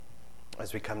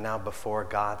As we come now before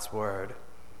God's Word,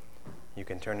 you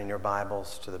can turn in your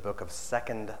Bibles to the book of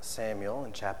 2 Samuel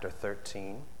in chapter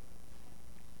 13.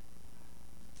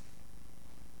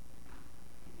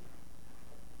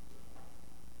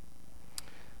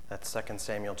 That's 2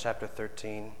 Samuel chapter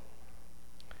 13.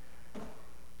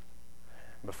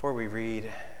 Before we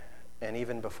read, and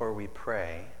even before we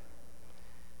pray,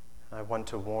 I want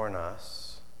to warn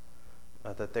us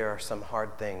that there are some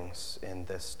hard things in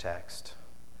this text.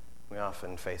 We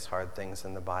often face hard things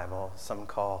in the Bible. Some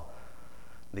call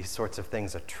these sorts of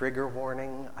things a trigger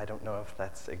warning. I don't know if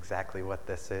that's exactly what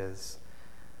this is.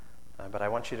 But I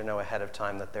want you to know ahead of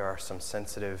time that there are some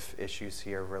sensitive issues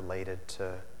here related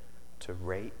to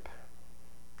rape.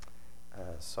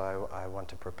 So I want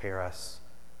to prepare us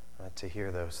to hear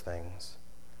those things.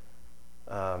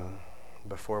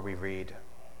 Before we read,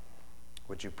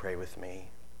 would you pray with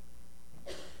me?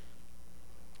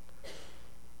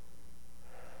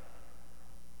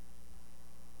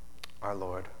 Our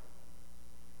Lord,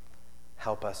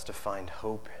 help us to find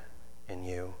hope in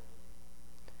you,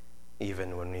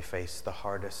 even when we face the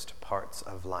hardest parts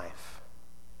of life.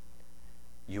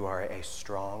 You are a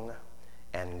strong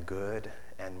and good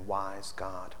and wise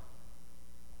God.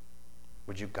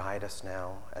 Would you guide us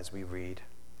now as we read?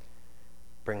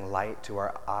 Bring light to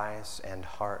our eyes and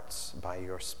hearts by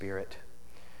your Spirit.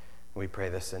 We pray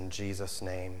this in Jesus'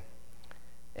 name.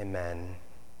 Amen.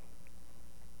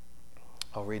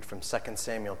 I'll read from 2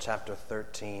 Samuel chapter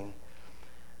 13.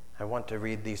 I want to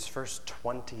read these first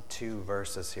 22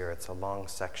 verses here. It's a long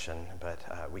section,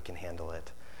 but we can handle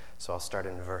it. So I'll start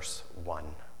in verse 1.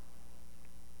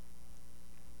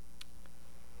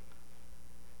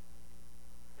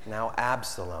 Now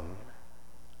Absalom,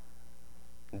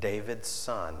 David's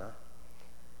son,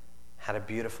 had a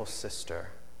beautiful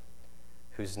sister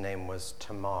whose name was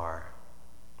Tamar.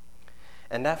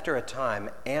 And after a time,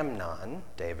 Amnon,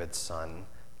 David's son,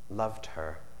 loved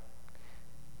her.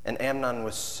 And Amnon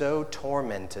was so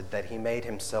tormented that he made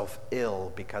himself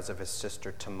ill because of his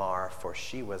sister Tamar, for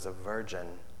she was a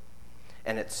virgin.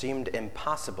 And it seemed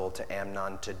impossible to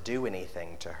Amnon to do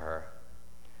anything to her.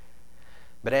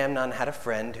 But Amnon had a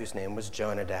friend whose name was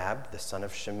Jonadab, the son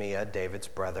of Shemiah, David's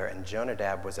brother. And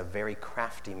Jonadab was a very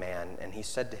crafty man. And he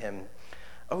said to him,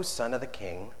 "O son of the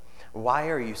king, why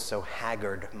are you so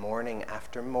haggard morning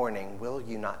after morning? Will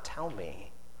you not tell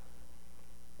me?"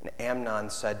 And Amnon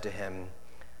said to him,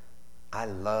 "I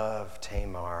love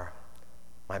Tamar,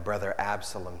 my brother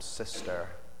Absalom's sister."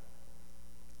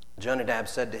 Jonadab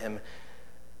said to him,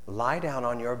 "Lie down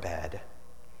on your bed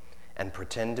and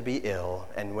pretend to be ill,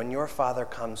 and when your father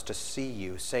comes to see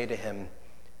you, say to him,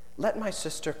 'Let my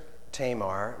sister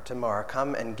Tamar,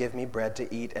 come and give me bread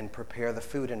to eat and prepare the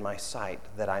food in my sight,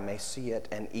 that I may see it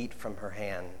and eat from her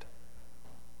hand.'"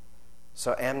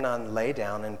 So Amnon lay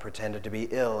down and pretended to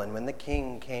be ill, and when the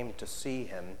king came to see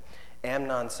him,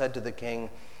 Amnon said to the king,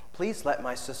 "Please let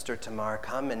my sister Tamar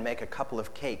come and make a couple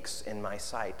of cakes in my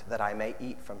sight, that I may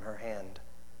eat from her hand."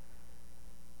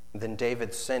 Then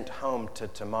David sent home to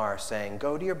Tamar, saying,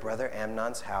 "Go to your brother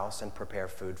Amnon's house and prepare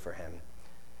food for him."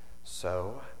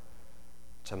 So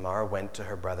Tamar went to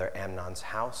her brother Amnon's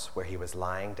house where he was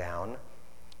lying down,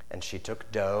 and she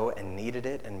took dough and kneaded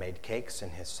it and made cakes in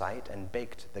his sight and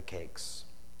baked the cakes.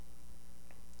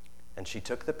 And she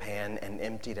took the pan and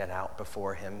emptied it out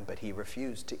before him, but he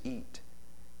refused to eat.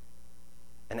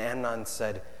 And Amnon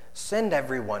said, "Send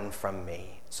everyone from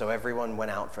me." So everyone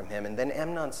went out from him. And then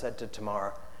Amnon said to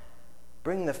Tamar,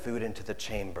 "Bring the food into the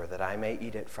chamber, that I may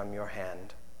eat it from your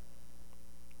hand."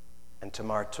 And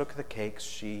Tamar took the cakes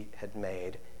she had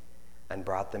made and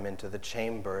brought them into the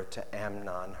chamber to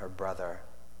Amnon, her brother.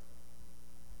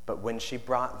 But when she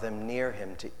brought them near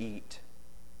him to eat,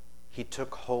 he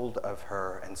took hold of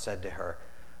her and said to her,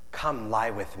 "Come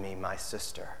lie with me, my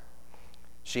sister."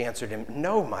 She answered him,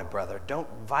 "No, my brother,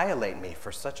 don't violate me,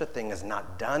 for such a thing is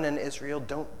not done in Israel.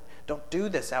 Don't do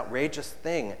this outrageous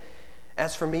thing.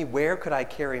 As for me, where could I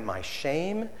carry my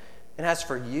shame? And as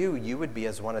for you, you would be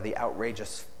as one of the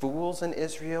outrageous fools in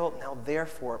Israel. Now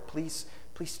therefore, please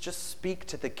just speak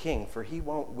to the king, for he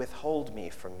won't withhold me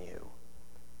from you."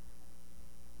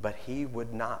 But he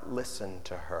would not listen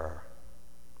to her.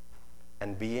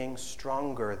 And being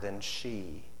stronger than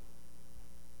she,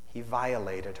 he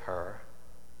violated her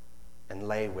and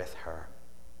lay with her.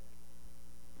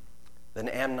 Then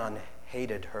Amnon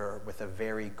hated her with a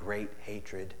very great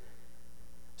hatred,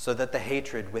 so that the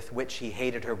hatred with which he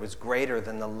hated her was greater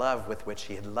than the love with which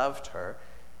he had loved her.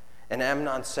 And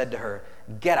Amnon said to her,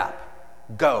 "Get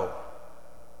up, go."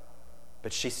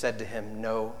 But she said to him,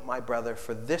 "No, my brother,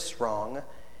 for this wrong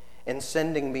in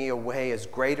sending me away is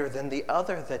greater than the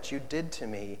other that you did to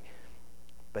me.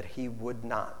 but he would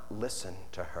not listen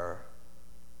to her.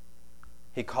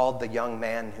 He called the young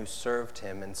man who served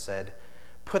him and said,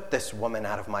 "Put this woman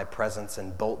out of my presence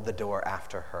and bolt the door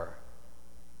after her."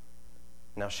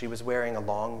 Now she was wearing a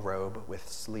long robe with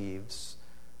sleeves,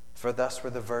 for thus were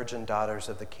the virgin daughters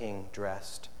of the king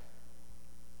dressed.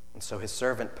 And so his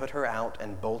servant put her out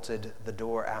and bolted the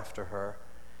door after her.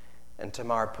 And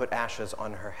Tamar put ashes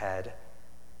on her head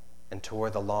and tore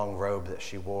the long robe that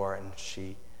she wore, and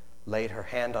she laid her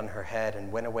hand on her head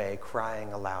and went away,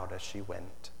 crying aloud as she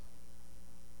went.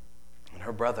 And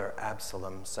her brother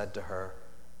Absalom said to her,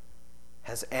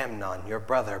 "Has Amnon, your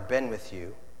brother, been with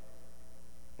you?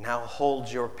 Now hold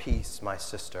your peace, my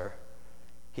sister.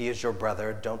 He is your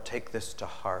brother. Don't take this to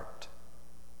heart."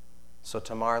 So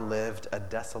Tamar lived a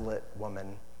desolate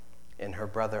woman in her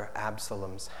brother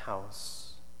Absalom's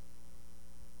house.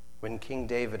 When King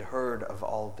David heard of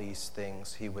all these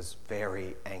things, he was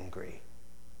very angry.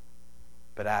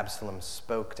 But Absalom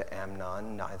spoke to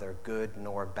Amnon, neither good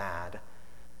nor bad,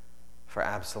 for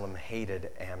Absalom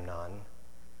hated Amnon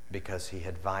because he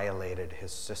had violated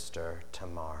his sister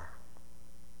Tamar.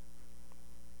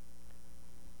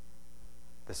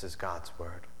 This is God's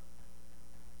word.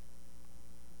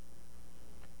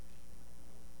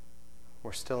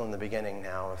 We're still in the beginning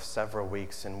now of several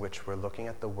weeks in which we're looking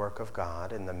at the work of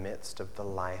God in the midst of the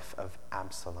life of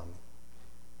Absalom.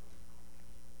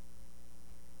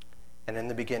 And in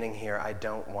the beginning here, I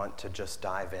don't want to just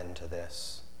dive into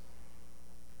this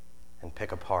and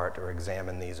pick apart or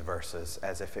examine these verses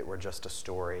as if it were just a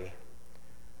story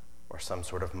or some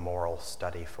sort of moral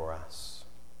study for us.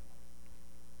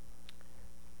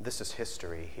 This is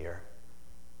history here.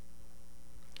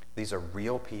 These are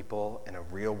real people in a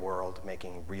real world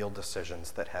making real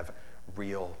decisions that have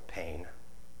real pain.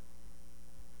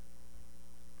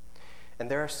 And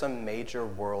there are some major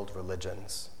world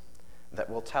religions that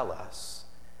will tell us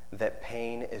that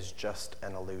pain is just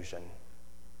an illusion.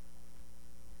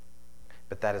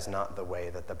 But that is not the way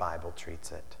that the Bible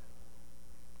treats it.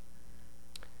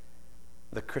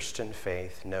 The Christian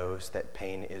faith knows that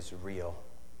pain is real.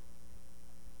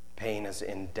 Pain is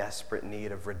in desperate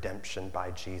need of redemption by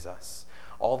Jesus,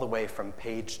 all the way from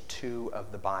page 2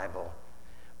 of the Bible,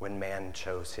 when man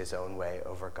chose his own way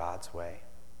over God's way.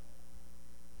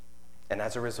 And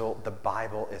as a result, the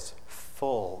Bible is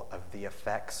full of the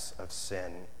effects of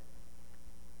sin,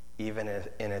 even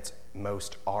in its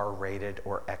most R-rated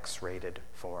or X-rated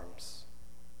forms.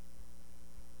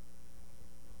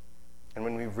 And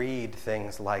when we read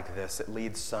things like this, it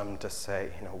leads some to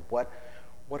say,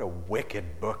 what a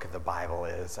wicked book the Bible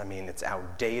is. I mean, it's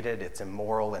outdated, it's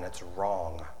immoral, and it's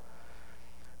wrong.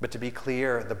 But to be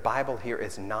clear, the Bible here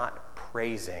is not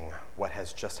praising what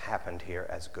has just happened here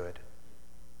as good.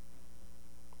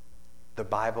 The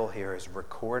Bible here is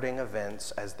recording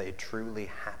events as they truly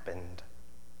happened.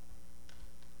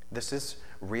 This is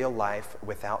real life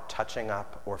without touching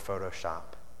up or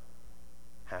Photoshop.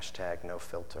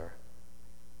 #NoFilter.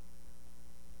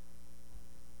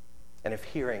 And if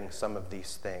hearing some of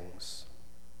these things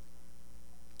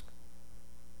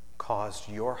caused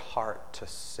your heart to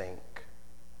sink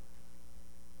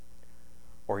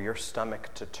or your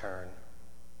stomach to turn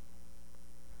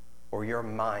or your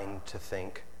mind to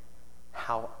think,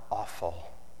 how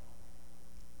awful,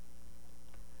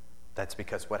 that's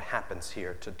because what happens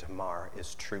here to Tamar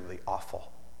is truly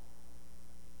awful.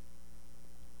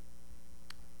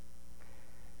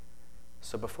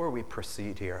 So before we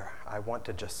proceed here, I want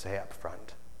to just say up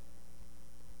front,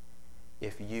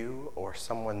 if you or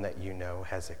someone that you know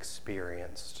has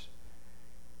experienced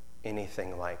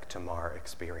anything like Tamar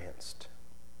experienced,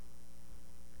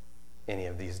 any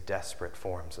of these desperate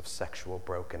forms of sexual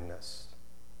brokenness,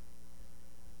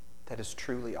 that is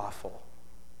truly awful.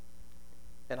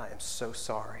 And I am so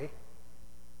sorry.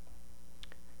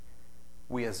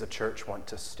 We as a church want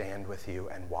to stand with you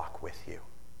and walk with you.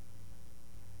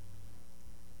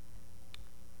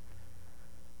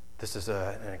 This is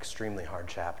an extremely hard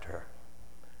chapter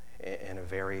in a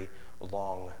very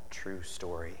long, true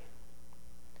story.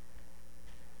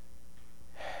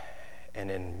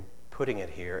 And in putting it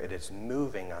here, it is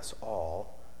moving us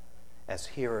all as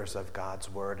hearers of God's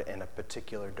word in a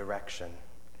particular direction,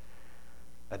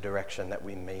 a direction that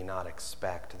we may not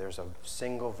expect. There's a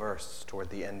single verse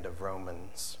toward the end of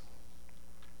Romans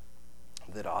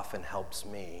that often helps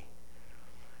me.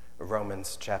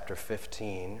 Romans chapter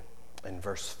 15. In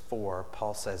verse 4,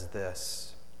 Paul says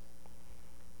this: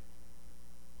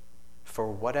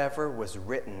 "For whatever was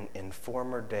written in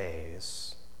former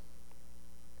days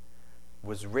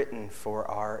was written for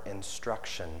our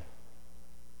instruction,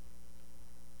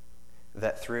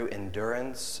 that through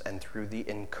endurance and through the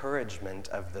encouragement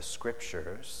of the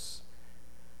Scriptures,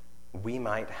 we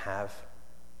might have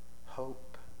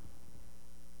hope.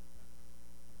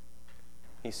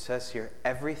 He says here,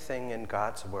 everything in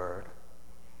God's Word,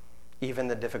 even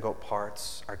the difficult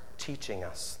parts, are teaching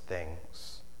us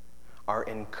things, are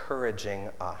encouraging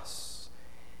us,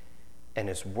 and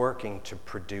is working to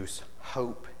produce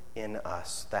hope in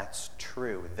us. That's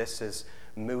true. This is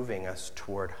moving us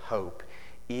toward hope,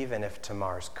 even if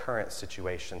Tamar's current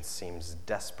situation seems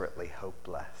desperately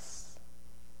hopeless.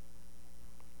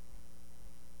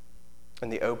 In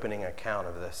the opening account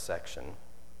of this section,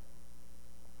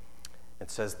 it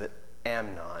says that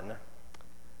Amnon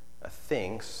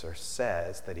thinks or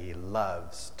says that he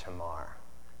loves Tamar.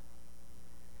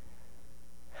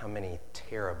 How many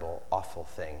terrible, awful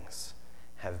things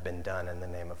have been done in the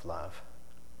name of love?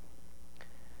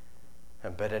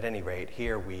 But at any rate,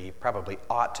 here we probably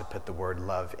ought to put the word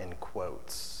love in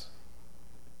quotes,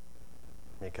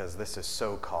 because this is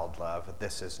so-called love.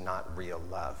 This is not real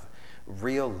love.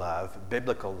 Real love,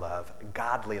 biblical love,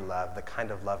 godly love, the kind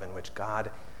of love in which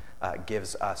God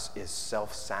gives us, is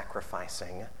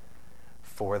self-sacrificing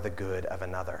for the good of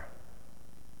another.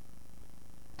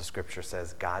 The Scripture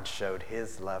says God showed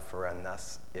his love for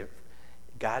us.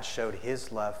 God showed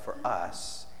his love for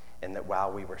us in that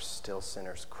while we were still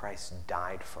sinners, Christ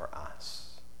died for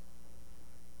us.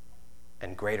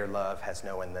 And greater love has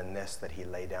no one than this, that he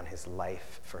laid down his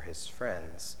life for his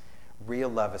friends. Real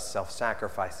love is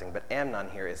self-sacrificing, but Amnon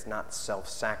here is not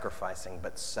self-sacrificing,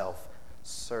 but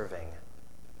self-serving.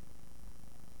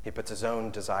 He puts his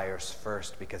own desires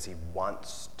first because he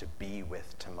wants to be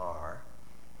with Tamar,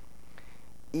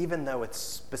 even though it's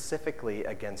specifically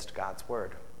against God's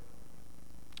word.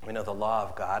 We know the law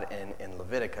of God in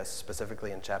Leviticus,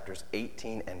 specifically in chapters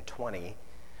 18 and 20,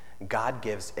 God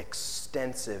gives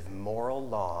extensive moral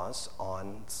laws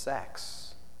on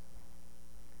sex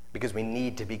because we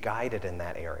need to be guided in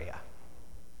that area.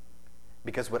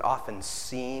 Because what often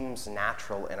seems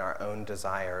natural in our own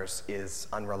desires is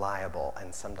unreliable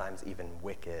and sometimes even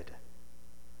wicked.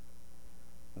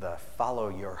 The follow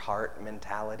your heart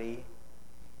mentality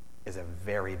is a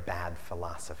very bad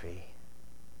philosophy.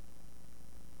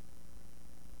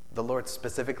 The Lord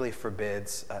specifically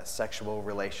forbids sexual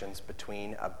relations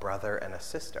between a brother and a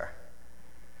sister.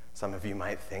 Some of you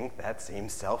might think that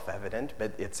seems self-evident,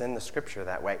 but it's in the Scripture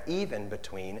that way, even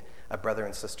between a brother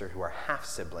and sister who are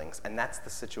half-siblings. And that's the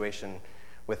situation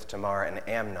with Tamar and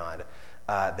Amnon.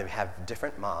 They have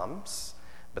different moms,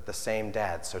 but the same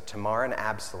dad. So Tamar and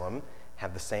Absalom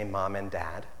have the same mom and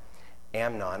dad.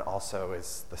 Amnon also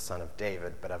is the son of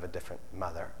David, but of a different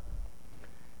mother.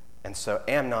 And so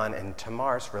Amnon and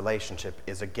Tamar's relationship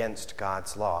is against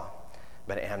God's law.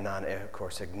 But Amnon, of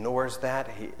course, ignores that.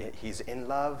 He's in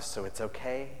love, so it's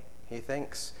okay, he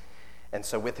thinks. And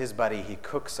so with his buddy, he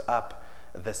cooks up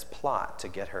this plot to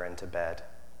get her into bed.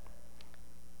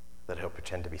 That he'll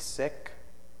pretend to be sick.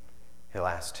 He'll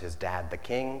ask his dad, the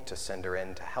king, to send her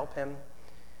in to help him.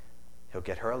 He'll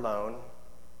get her alone.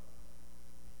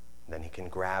 Then he can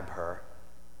grab her.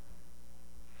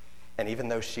 And even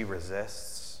though she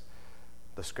resists,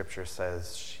 the Scripture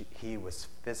says he was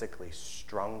physically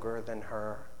stronger than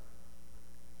her,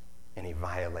 and he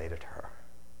violated her.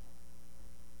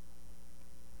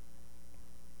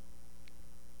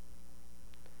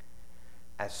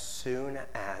 As soon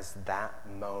as that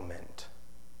moment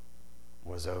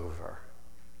was over,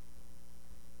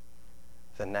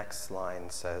 the next line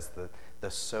says that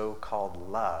the so-called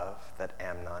love that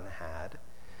Amnon had,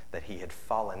 that he had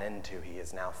fallen into, he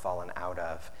has now fallen out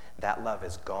of. That love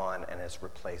is gone and is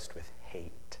replaced with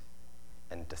hate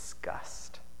and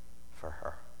disgust for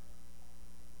her.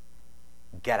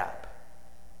 Get up.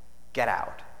 Get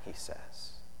out, he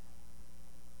says.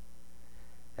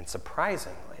 And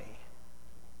surprisingly,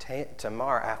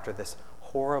 Tamar, after this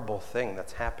horrible thing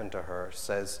that's happened to her,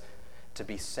 says to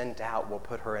be sent out will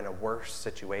put her in a worse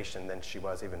situation than she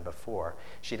was even before.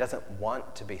 She doesn't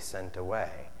want to be sent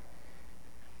away.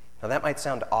 Now that might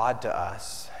sound odd to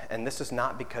us, and this is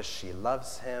not because she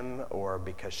loves him or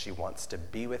because she wants to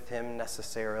be with him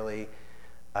necessarily,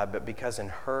 but because in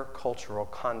her cultural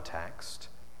context,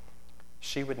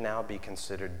 she would now be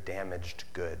considered damaged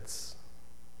goods.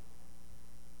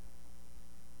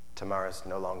 Tamar is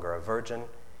no longer a virgin,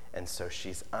 and so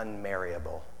she's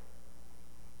unmarriable,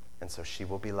 and so she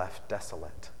will be left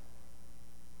desolate.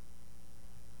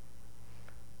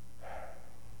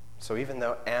 So even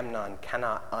though Amnon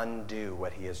cannot undo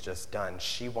what he has just done,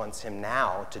 she wants him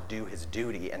now to do his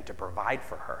duty and to provide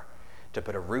for her, to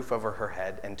put a roof over her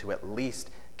head and to at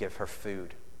least give her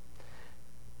food.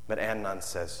 But Amnon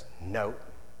says, no,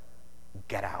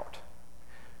 get out.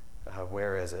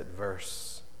 Where is it?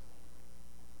 Verse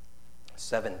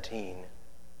 17.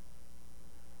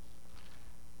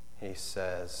 He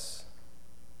says,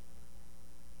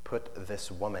 "Put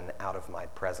this woman out of my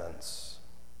presence."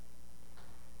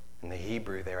 In the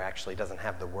Hebrew, there actually doesn't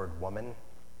have the word woman.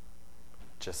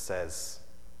 It just says,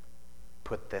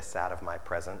 "Put this out of my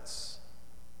presence."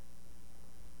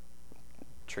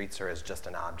 Treats her as just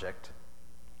an object,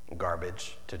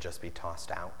 garbage to just be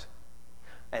tossed out.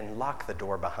 And lock the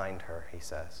door behind her, he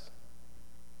says.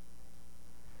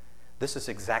 This is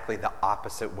exactly the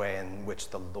opposite way in which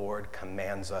the Lord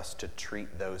commands us to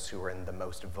treat those who are in the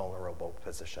most vulnerable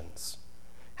positions.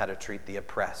 How to treat the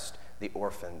oppressed, the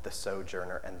orphan, the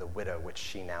sojourner, and the widow, which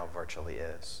she now virtually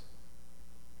is.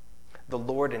 The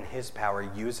Lord in his power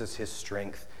uses his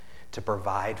strength to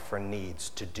provide for needs,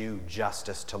 to do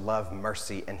justice, to love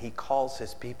mercy, and he calls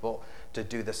his people to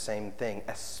do the same thing.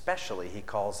 Especially he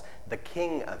calls the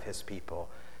king of his people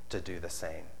to do the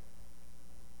same.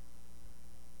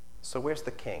 So where's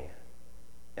the king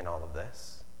in all of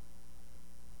this?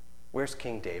 Where's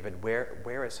King David?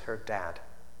 Where is her dad?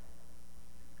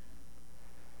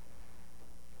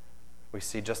 We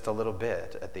see just a little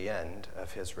bit at the end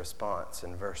of his response.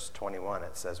 In verse 21,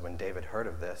 it says, when David heard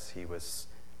of this, he was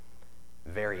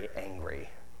very angry.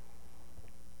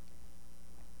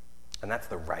 And that's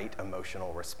the right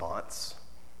emotional response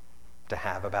to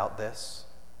have about this.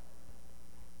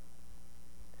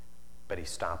 But he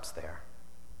stops there.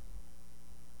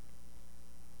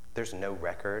 There's no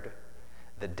record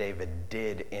that David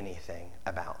did anything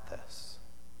about this.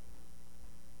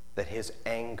 That his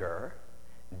anger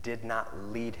did not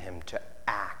lead him to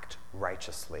act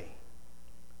righteously.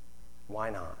 Why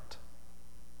not?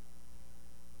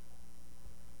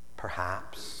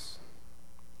 Perhaps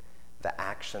the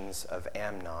actions of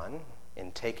Amnon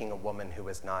in taking a woman who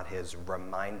was not his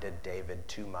reminded David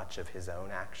too much of his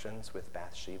own actions with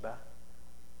Bathsheba.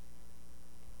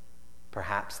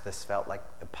 Perhaps this felt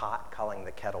like the pot calling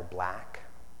the kettle black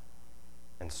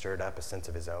and stirred up a sense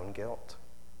of his own guilt.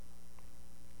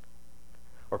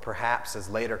 Or perhaps, as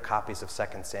later copies of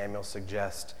 2 Samuel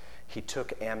suggest, he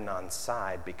took Amnon's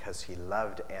side because he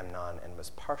loved Amnon and was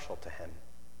partial to him.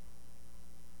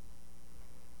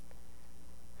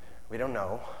 We don't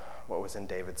know what was in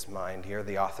David's mind here.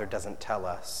 The author doesn't tell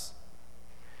us.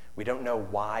 We don't know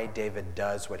why David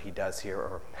does what he does here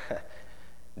or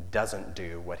doesn't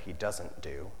do what he doesn't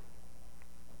do.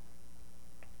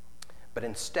 But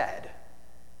instead,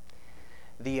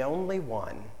 the only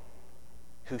one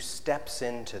who steps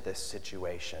into this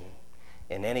situation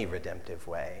in any redemptive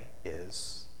way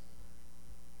is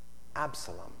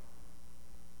Absalom.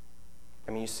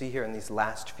 I mean, you see here in these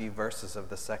last few verses of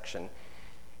the section,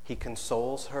 he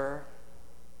consoles her.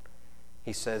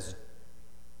 He says,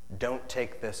 don't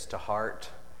take this to heart,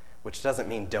 which doesn't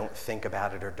mean don't think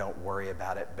about it or don't worry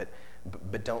about it,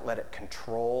 but don't let it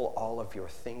control all of your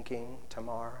thinking,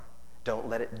 Tamar. Don't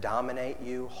let it dominate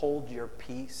you. Hold your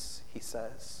peace, he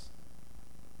says.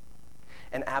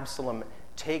 And Absalom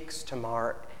takes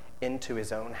Tamar into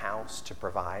his own house to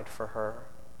provide for her.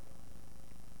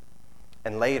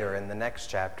 And later in the next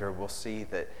chapter, we'll see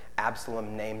that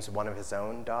Absalom names one of his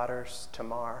own daughters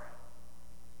Tamar,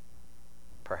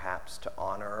 perhaps to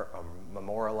honor or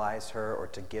memorialize her or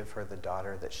to give her the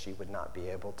daughter that she would not be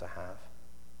able to have.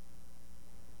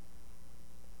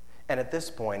 And at this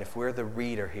point, if we're the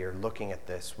reader here looking at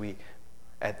this,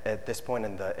 at this point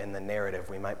in the narrative,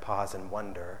 we might pause and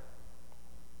wonder,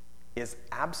 is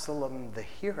Absalom the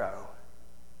hero?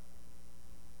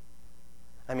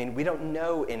 I mean, we don't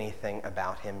know anything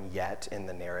about him yet in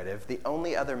the narrative. The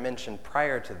only other mention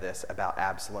prior to this about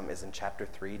Absalom is in chapter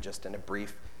 3, just in a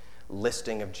brief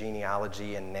listing of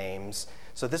genealogy and names.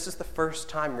 So this is the first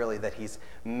time, really, that he's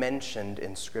mentioned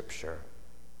in Scripture.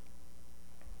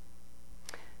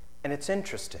 And it's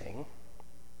interesting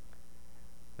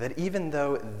that even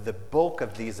though the bulk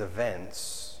of these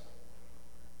events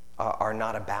are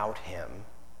not about him,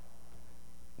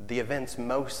 the events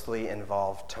mostly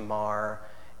involve Tamar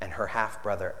and her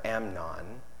half-brother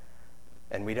Amnon,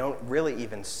 and we don't really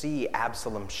even see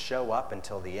Absalom show up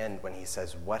until the end when he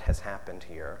says, what has happened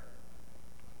here?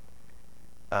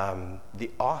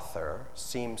 The author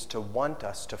seems to want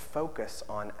us to focus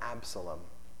on Absalom.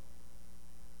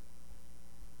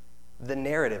 The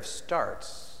narrative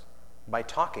starts by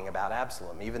talking about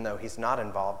Absalom, even though he's not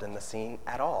involved in the scene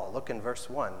at all. Look in verse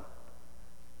 1.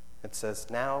 It says,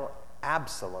 now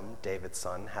Absalom, David's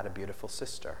son, had a beautiful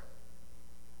sister.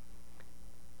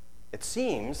 It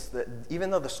seems that even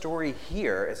though the story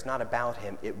here is not about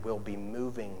him, it will be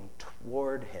moving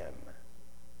toward him.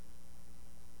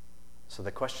 So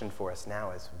the question for us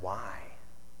now is why?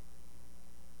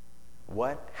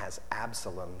 What has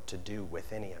Absalom to do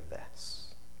with any of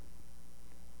this?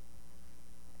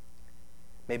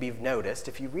 Maybe you've noticed,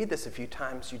 if you read this a few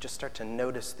times, you just start to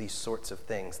notice these sorts of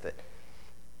things,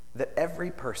 that every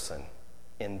person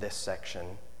in this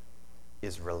section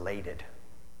is related.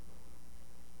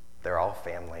 They're all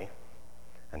family,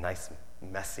 a nice,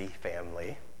 messy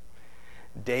family.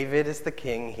 David is the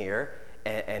king here,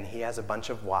 and he has a bunch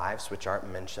of wives which aren't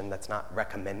mentioned. That's not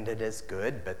recommended as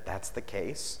good, but that's the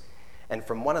case. And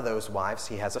from one of those wives,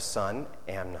 he has a son,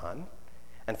 Amnon.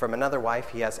 And from another wife,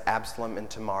 he has Absalom and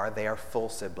Tamar. They are full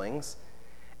siblings.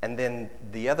 And then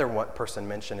the other person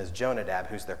mentioned is Jonadab,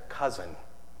 who's their cousin.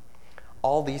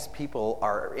 All these people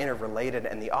are interrelated,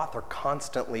 and the author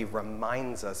constantly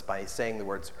reminds us by saying the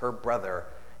words, her brother,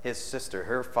 his sister,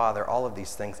 her father, all of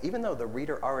these things, even though the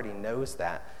reader already knows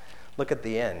that. Look at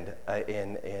the end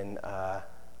in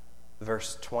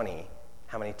verse 20,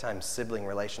 how many times sibling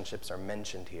relationships are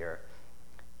mentioned here.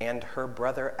 And her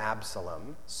brother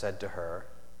Absalom said to her,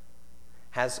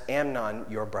 has Amnon,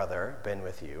 your brother, been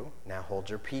with you? Now hold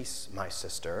your peace, my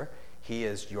sister. He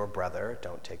is your brother.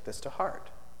 Don't take this to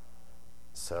heart.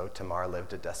 So Tamar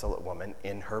lived a desolate woman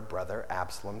in her brother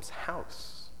Absalom's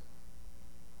house.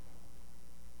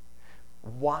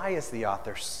 Why is the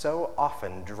author so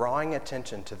often drawing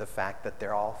attention to the fact that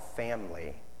they're all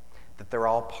family, that they're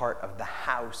all part of the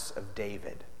house of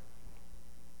David?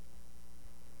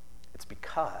 It's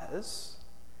because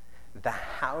the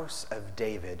house of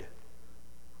David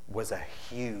was a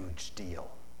huge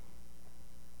deal.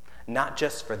 Not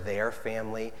just for their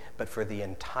family, but for the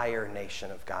entire nation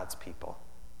of God's people.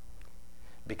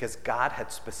 Because God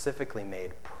had specifically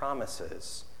made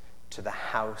promises to the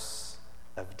house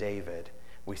of David.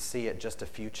 We see it just a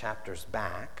few chapters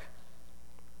back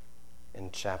in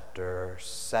chapter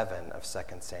 7 of 2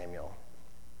 Samuel.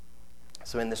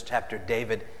 So in this chapter,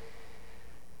 David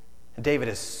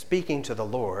is speaking to the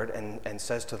Lord and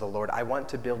says to the Lord, I want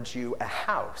to build you a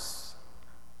house.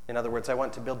 In other words, I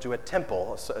want to build you a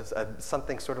temple,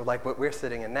 something sort of like what we're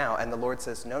sitting in now. And the Lord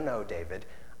says, no, David,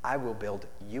 I will build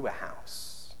you a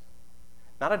house.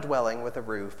 Not a dwelling with a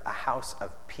roof, a house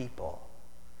of people,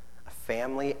 a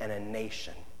family and a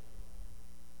nation.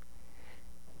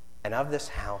 And of this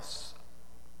house,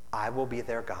 I will be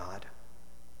their God,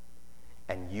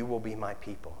 and you will be my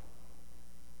people.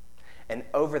 And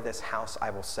over this house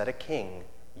I will set a king,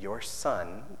 your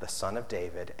son, the son of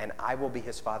David, and I will be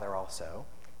his father also,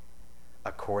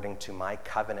 according to my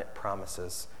covenant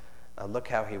promises. Look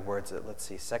how he words it. Let's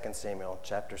see, 2 Samuel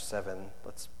chapter 7.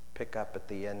 Let's pick up at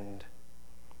the end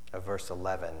of verse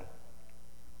 11.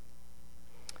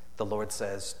 The Lord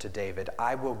says to David,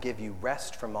 I will give you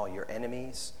rest from all your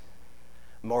enemies.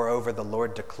 Moreover, the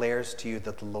Lord declares to you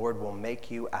that the Lord will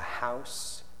make you a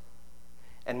house.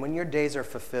 And when your days are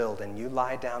fulfilled and you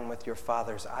lie down with your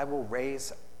fathers, I will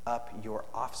raise up your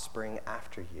offspring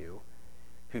after you,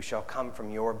 who shall come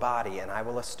from your body, and I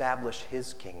will establish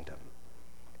his kingdom.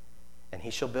 And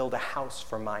he shall build a house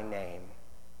for my name.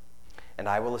 And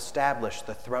I will establish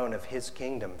the throne of his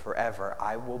kingdom forever.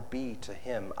 I will be to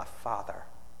him a father,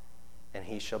 and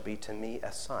he shall be to me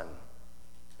a son.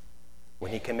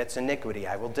 When he commits iniquity,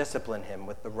 I will discipline him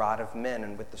with the rod of men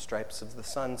and with the stripes of the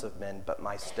sons of men. But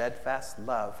my steadfast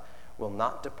love will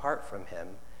not depart from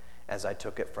him, as I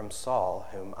took it from Saul,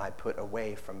 whom I put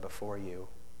away from before you.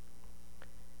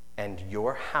 And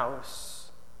your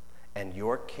house and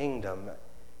your kingdom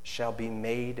shall be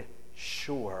made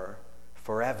sure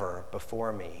forever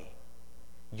before me.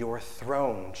 Your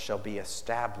throne shall be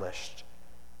established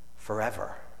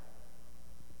forever.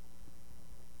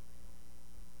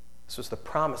 This was the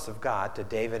promise of God to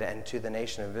David and to the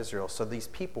nation of Israel. So these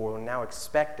people were now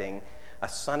expecting a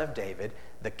son of David,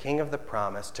 the king of the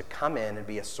promise, to come in and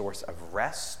be a source of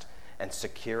rest and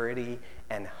security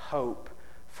and hope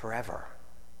forever.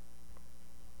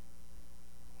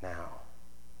 Now,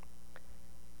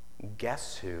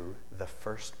 guess who the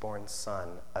firstborn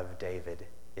son of David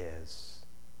is?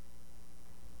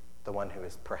 The one who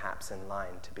is perhaps in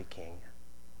line to be king.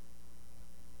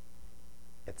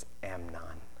 It's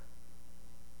Amnon,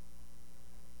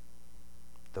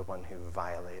 the one who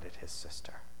violated his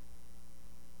sister.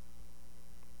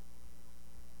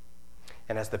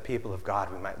 And as the people of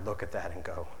God, we might look at that and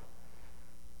go,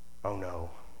 oh no,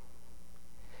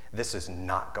 this is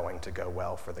not going to go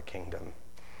well for the kingdom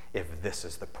if this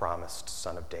is the promised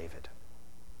son of David.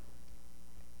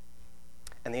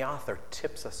 And the author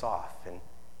tips us off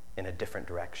in a different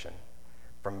direction.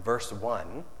 From verse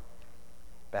 1,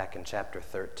 back in chapter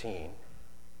 13,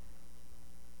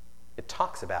 it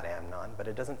talks about Amnon, but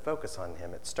it doesn't focus on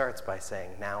him. It starts by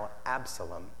saying, now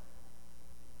Absalom,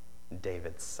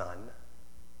 David's son,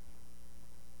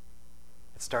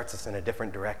 It starts us in a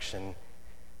different direction.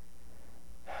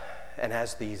 And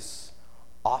as these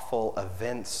awful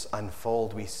events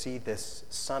unfold, we see this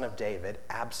son of David,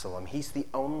 Absalom. He's the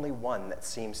only one that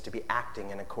seems to be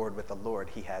acting in accord with the Lord.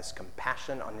 He has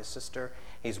compassion on his sister.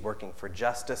 He's working for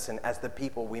justice. And as the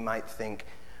people, we might think,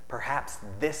 perhaps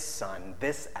this son,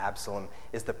 this Absalom,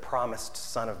 is the promised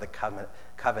son of the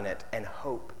covenant, and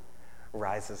hope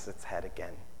rises its head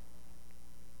again.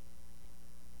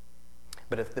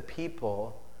 But if the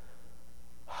people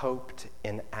hoped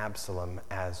in Absalom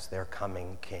as their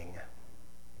coming king,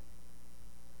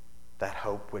 that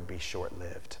hope would be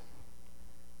short-lived,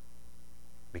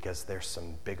 because there's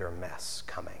some bigger mess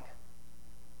coming.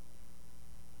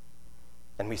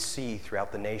 And we see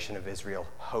throughout the nation of Israel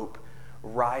hope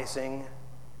rising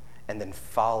and then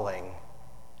falling,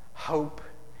 hope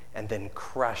and then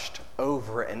crushed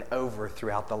over and over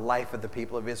throughout the life of the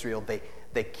people of Israel.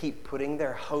 They keep putting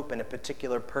their hope in a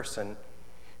particular person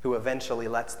who eventually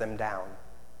lets them down.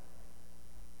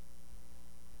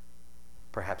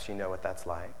 Perhaps you know what that's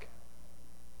like.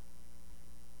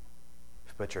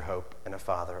 You've put your hope in a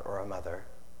father or a mother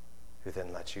who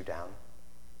then lets you down,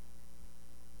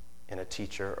 in a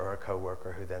teacher or a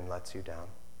coworker who then lets you down,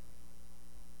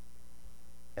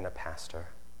 in a pastor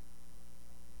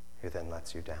who then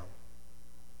lets you down.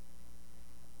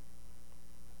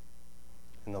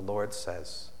 And the Lord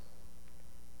says,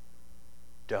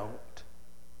 don't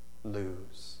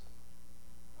lose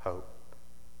hope.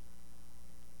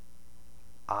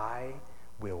 I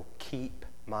will keep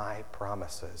my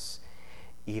promises,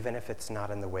 even if it's not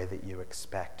in the way that you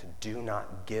expect. Do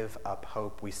not give up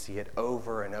hope. We see it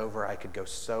over and over. I could go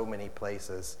so many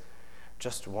places.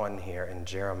 Just one here in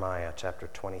Jeremiah chapter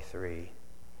 23.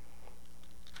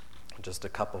 Just a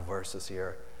couple verses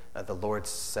here. The Lord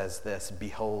says this,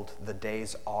 "Behold, the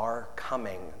days are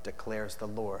coming, declares the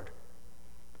Lord,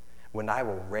 when I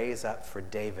will raise up for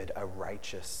David a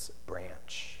righteous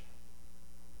branch,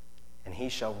 and he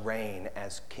shall reign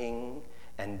as king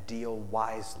and deal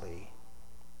wisely,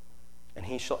 and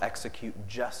he shall execute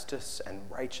justice and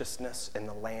righteousness in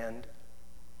the land.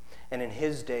 And in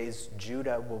his days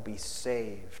Judah will be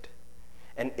saved,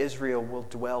 and Israel will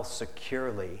dwell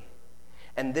securely.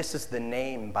 And this is the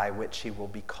name by which he will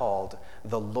be called.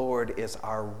 The Lord is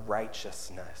our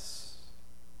righteousness."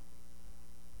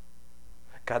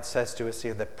 God says to us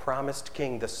here, the promised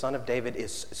king, the son of David,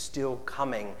 is still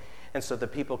coming. And so the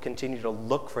people continue to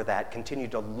look for that, continue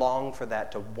to long for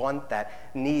that, to want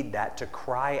that, need that, to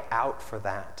cry out for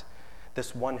that.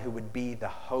 This one who would be the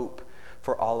hope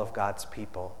for all of God's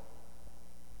people.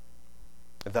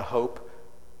 The hope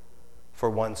for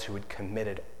ones who had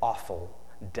committed awful,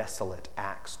 desolate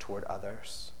acts toward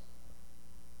others.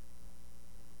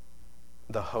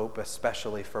 The hope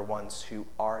especially for ones who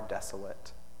are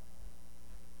desolate,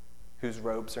 whose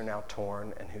robes are now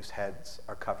torn and whose heads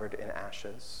are covered in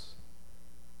ashes.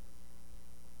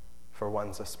 For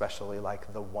ones especially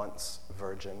like the once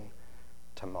virgin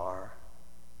Tamar.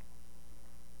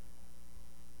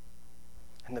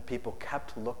 And the people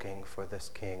kept looking for this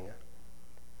king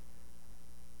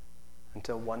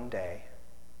until one day,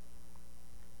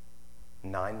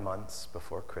 9 months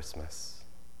before Christmas,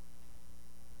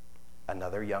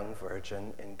 another young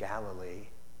virgin in Galilee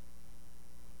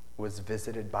was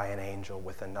visited by an angel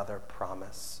with another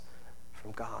promise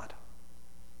from God.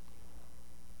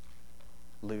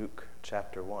 Luke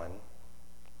chapter 1,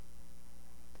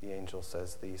 the angel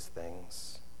says these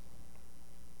things.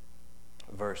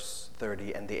 Verse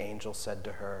 30, "And the angel said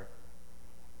to her,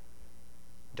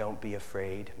 'Don't be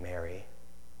afraid, Mary,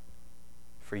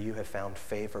 for you have found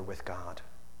favor with God.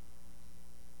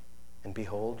 And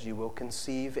behold, you will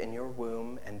conceive in your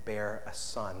womb and bear a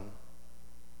son,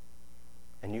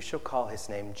 and you shall call his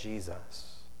name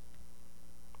Jesus.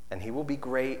 And he will be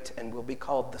great and will be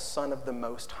called the Son of the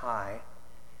Most High.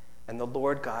 And the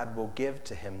Lord God will give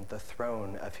to him the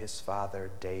throne of his father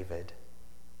David.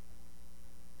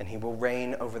 And he will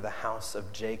reign over the house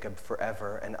of Jacob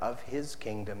forever, and of his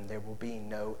kingdom there will be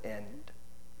no end.'"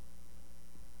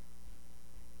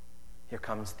 Here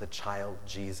comes the child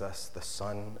Jesus, the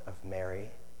son of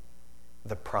Mary,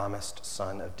 the promised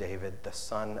son of David, the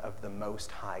son of the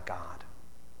Most High God.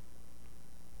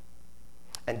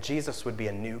 And Jesus would be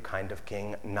a new kind of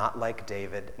king, not like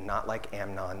David, not like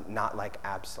Amnon, not like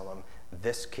Absalom.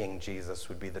 This King Jesus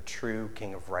would be the true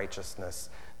King of righteousness,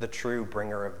 the true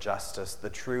bringer of justice, the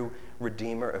true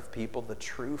redeemer of people, the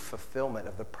true fulfillment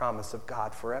of the promise of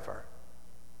God forever.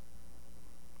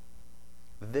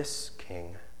 This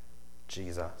King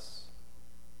Jesus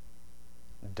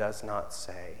does not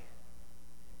say,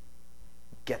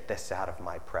 "Get this out of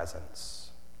my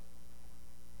presence,"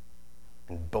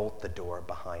 and bolt the door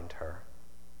behind her,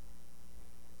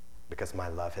 because my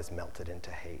love has melted into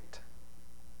hate.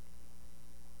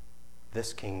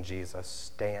 This King Jesus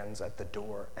stands at the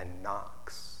door and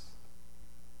knocks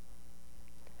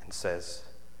and says,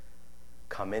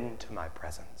 "Come into my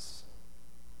presence,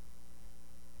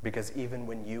 because even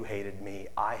when you hated me,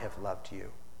 I have loved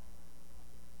you."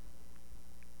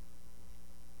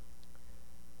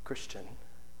 Christian,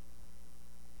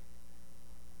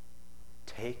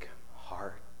 take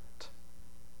heart.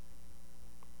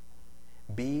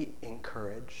 Be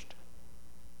encouraged.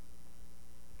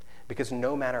 Because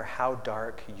no matter how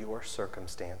dark your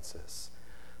circumstances,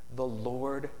 the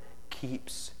Lord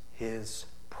keeps his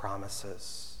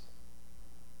promises.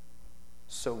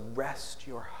 So rest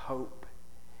your hope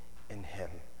in him.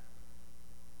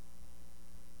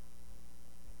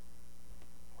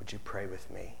 Would you pray with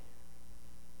me?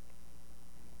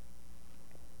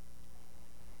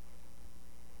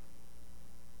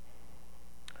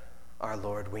 Our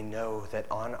Lord, we know that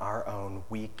on our own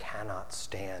we cannot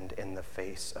stand in the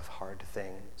face of hard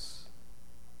things.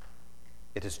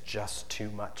 It is just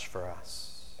too much for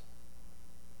us.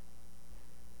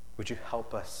 Would you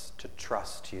help us to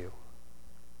trust you?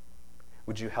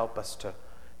 Would you help us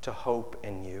to hope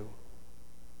in you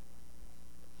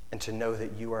and to know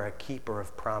that you are a keeper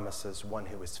of promises, one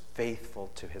who is faithful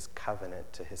to his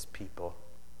covenant, to his people?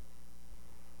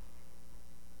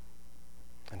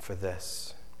 And for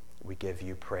this, we give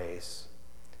you praise.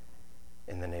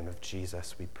 In the name of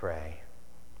Jesus, we pray.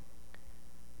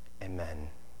 Amen.